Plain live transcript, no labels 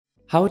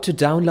How to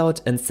download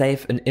and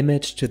save an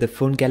image to the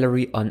phone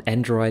gallery on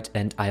Android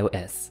and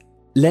iOS.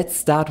 Let's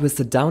start with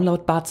the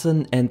download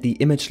button and the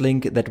image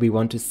link that we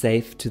want to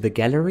save to the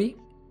gallery.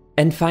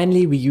 And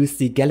finally, we use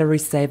the Gallery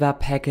Saver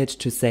package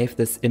to save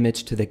this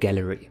image to the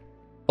gallery.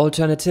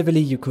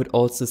 Alternatively, you could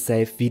also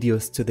save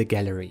videos to the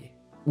gallery.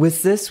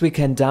 With this, we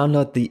can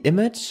download the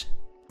image,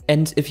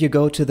 and if you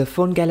go to the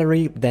phone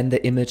gallery, then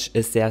the image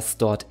is there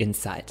stored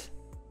inside.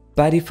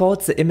 By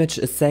default, the image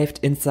is saved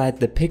inside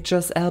the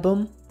Pictures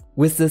album.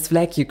 With this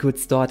flag, you could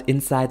store it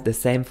inside the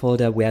same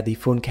folder where the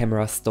phone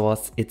camera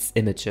stores its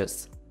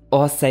images,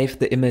 or save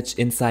the image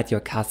inside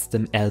your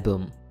custom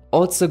album.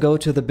 Also go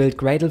to the build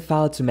Gradle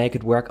file to make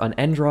it work on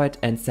Android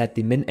and set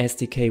the Min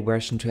SDK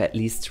version to at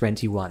least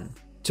 21.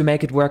 To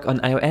make it work on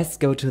iOS,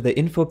 go to the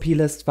info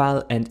plist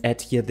file and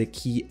add here the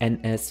key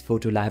NS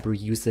photo library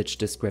usage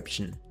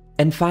description.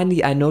 And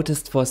finally, I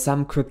noticed for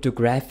some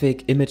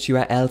cryptographic image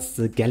URLs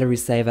the Gallery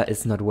Saver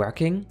is not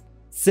working.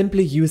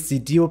 Simply use the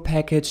DO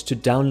package to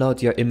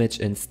download your image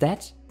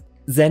instead.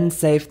 Then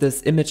save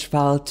this image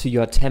file to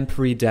your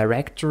temporary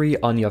directory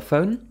on your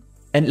phone.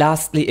 And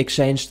lastly,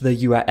 exchange the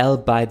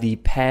URL by the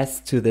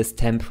path to this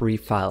temporary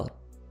file.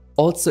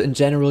 Also, in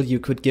general, you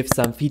could give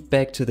some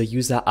feedback to the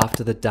user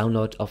after the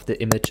download of the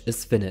image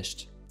is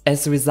finished.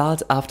 As a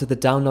result, after the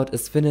download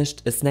is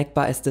finished, a snack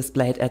bar is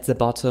displayed at the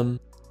bottom.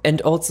 And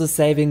also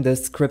saving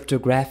this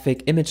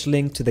cryptographic image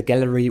link to the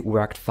gallery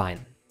worked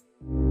fine.